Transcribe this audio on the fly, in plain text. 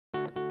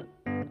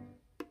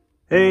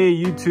Hey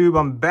YouTube,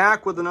 I'm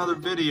back with another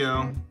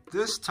video.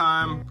 This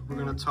time we're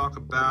going to talk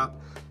about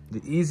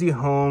the Easy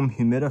Home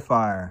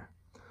Humidifier.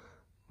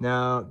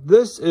 Now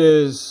this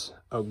is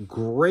a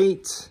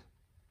great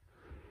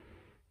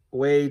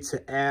way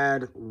to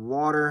add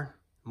water,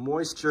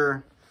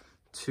 moisture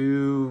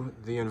to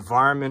the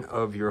environment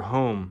of your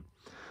home.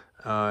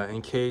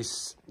 In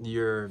case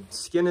your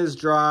skin is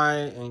dry,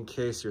 in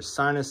case your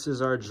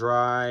sinuses are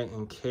dry,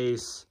 in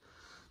case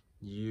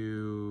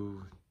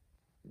you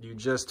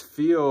just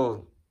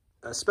feel,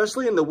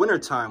 especially in the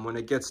wintertime when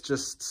it gets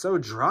just so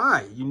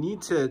dry, you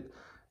need to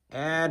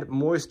add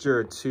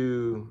moisture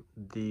to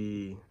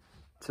the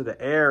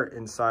air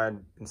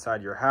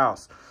inside your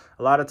house.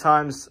 A lot of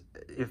times,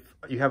 if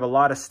you have a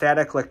lot of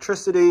static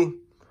electricity,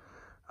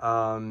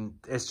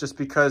 it's just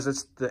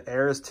because the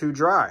air is too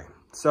dry.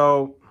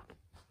 So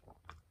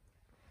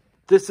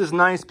this is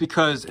nice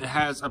because it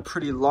has a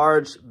pretty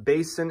large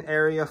basin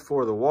area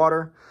for the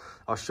water.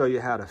 I'll show you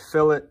how to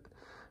fill it.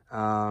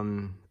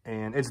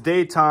 And it's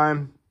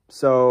daytime,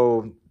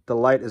 so the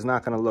light is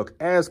not going to look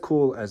as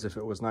cool as if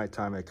it was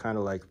nighttime. It kind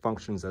of like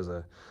functions as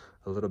a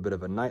little bit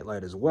of a night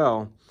light as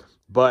well.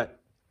 But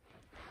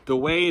the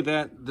way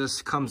that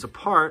this comes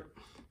apart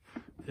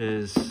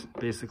is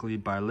basically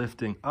by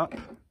lifting up.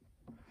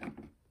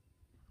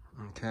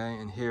 Okay,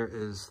 and here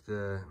is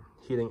the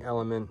heating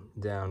element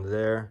down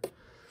there.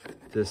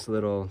 This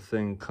little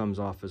thing comes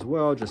off as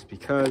well, just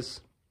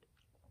because.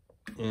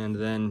 And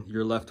then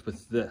you're left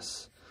with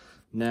this.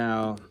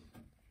 Now,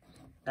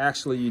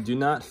 actually, you do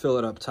not fill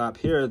it up top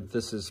here.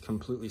 This is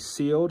completely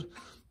sealed.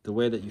 The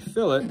way that you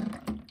fill it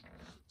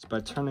is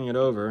by turning it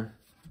over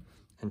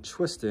and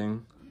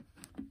twisting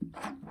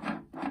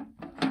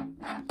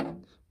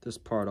this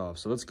part off.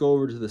 So let's go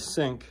over to the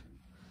sink.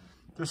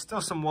 There's still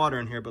some water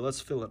in here, but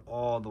let's fill it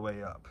all the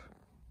way up.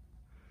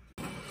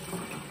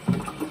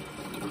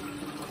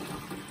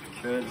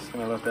 Okay, just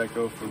gonna let that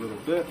go for a little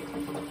bit.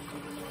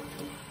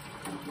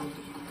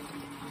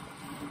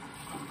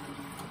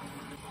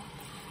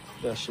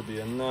 That should be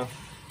enough.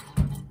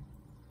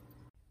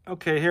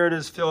 Okay, here it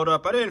is filled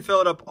up. I didn't fill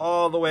it up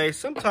all the way.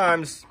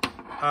 Sometimes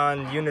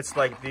on units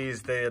like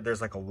these, there's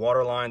like a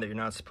water line that you're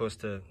not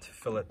supposed to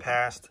fill it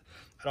past.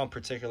 I don't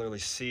particularly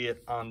see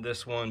it on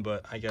this one,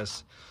 but I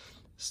guess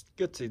it's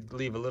good to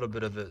leave a little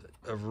bit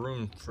of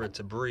room for it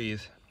to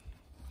breathe.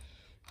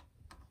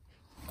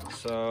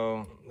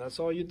 So that's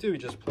all you do. You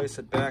just place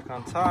it back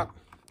on top.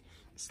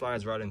 It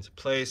slides right into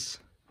place.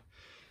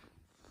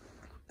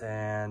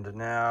 And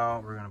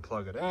now we're going to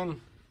plug it in.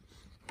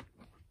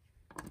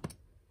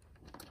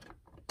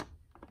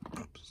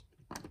 Oops.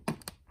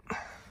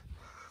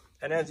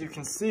 And as you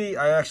can see,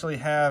 I actually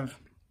have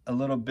a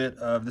little bit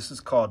of, this is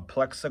called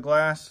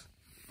plexiglass.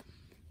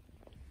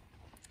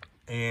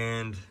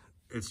 And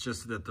it's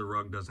just that the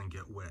rug doesn't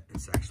get wet.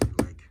 It's actually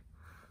like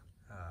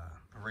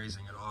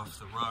raising it off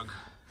the rug.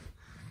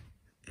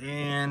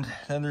 And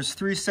then there's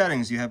 3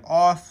 settings. You have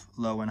off,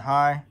 low, and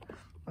high.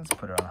 Let's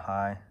put it on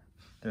high.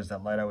 There's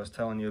that light I was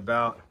telling you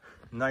about.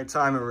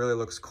 Nighttime, it really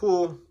looks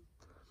cool.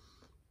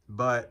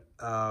 But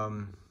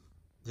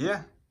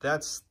yeah,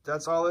 that's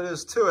all it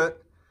is to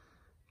it.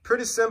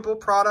 Pretty simple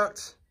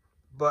product,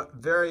 but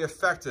very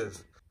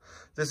effective.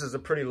 This is a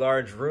pretty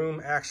large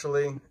room,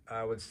 actually.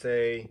 I would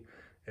say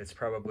it's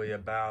probably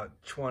about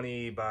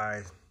 20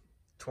 by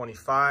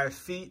 25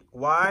 feet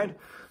wide,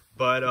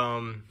 but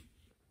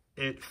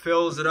it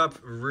fills it up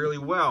really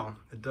well.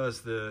 It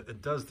does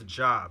the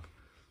job.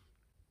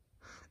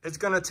 It's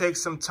going to take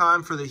some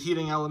time for the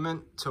heating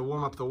element to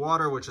warm up the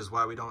water, which is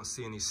why we don't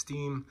see any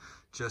steam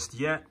just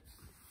yet.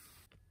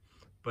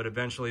 But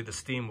eventually the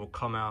steam will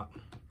come out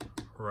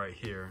right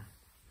here.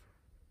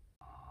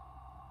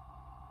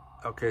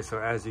 Okay, so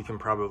as you can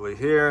probably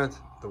hear,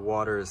 the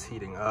water is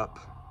heating up.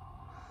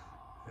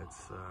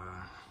 It's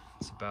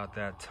about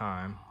that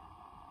time.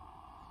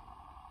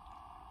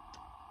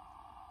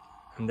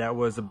 And that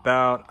was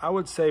about, I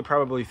would say,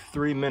 probably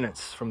 3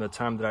 minutes from the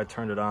time that I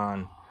turned it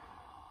on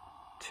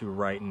to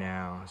right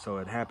now. So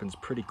it happens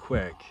pretty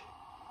quick.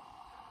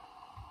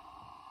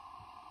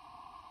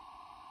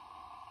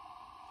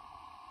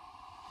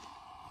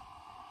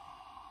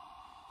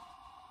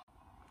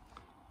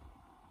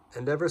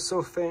 And ever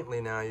so faintly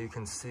now you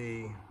can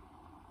see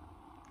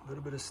a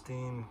little bit of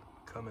steam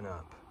coming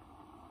up.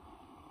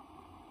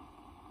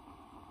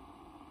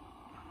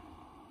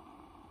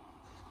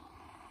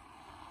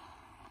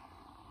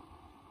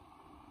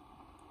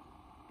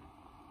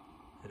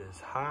 It is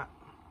hot.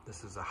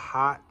 This is a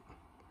hot,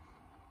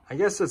 I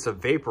guess it's a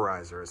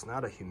vaporizer. It's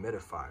not a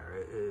humidifier.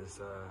 It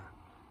is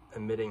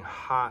emitting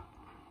hot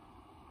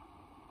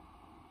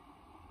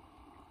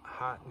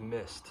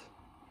mist,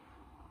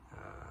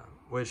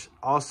 which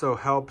also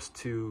helps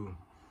to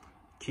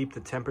keep the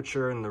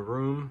temperature in the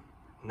room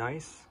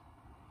nice.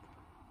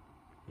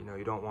 You know,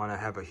 you don't want to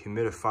have a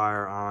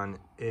humidifier on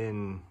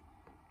in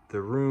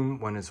the room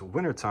when it's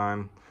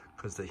wintertime,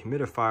 because the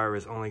humidifier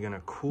is only going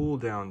to cool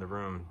down the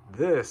room.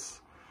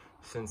 This,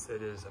 since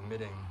it is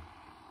emitting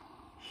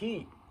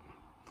heat,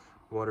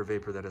 water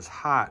vapor that is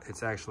hot,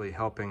 it's actually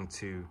helping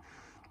to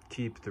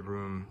keep the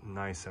room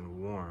nice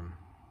and warm.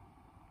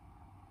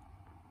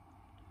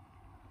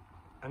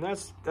 And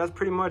that's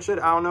pretty much it.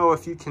 I don't know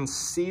if you can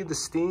see the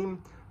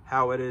steam,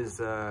 how it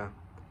is,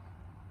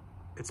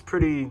 it's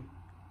pretty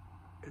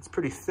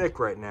thick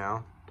right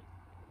now.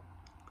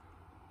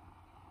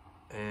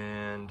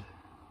 And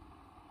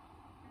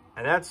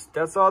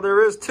that's all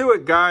there is to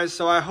it, guys.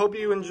 So I hope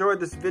you enjoyed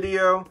this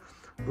video,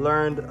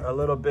 learned a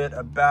little bit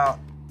about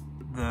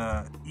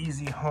the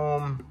Easy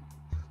Home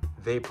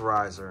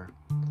Vaperizer.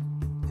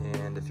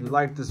 And if you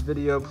liked this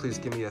video, please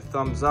give me a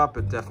thumbs up.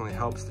 It definitely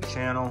helps the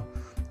channel.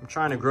 I'm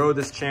trying to grow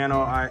this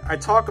channel. I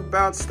talk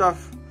about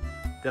stuff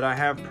that I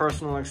have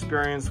personal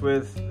experience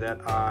with, that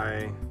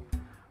I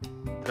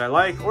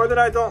like or that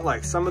I don't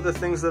like. Some of the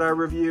things that I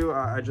review,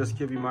 I just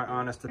give you my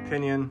honest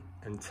opinion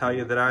and tell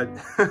you that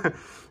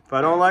if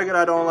I don't like it,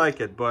 I don't like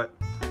it. But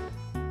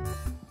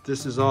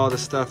this is all the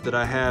stuff that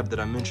I have that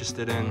I'm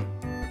interested in.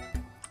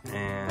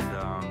 And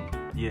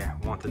yeah,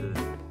 wanted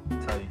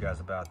to tell you guys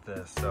about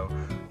this. So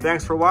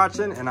thanks for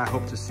watching, and I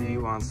hope to see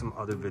you on some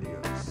other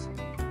videos.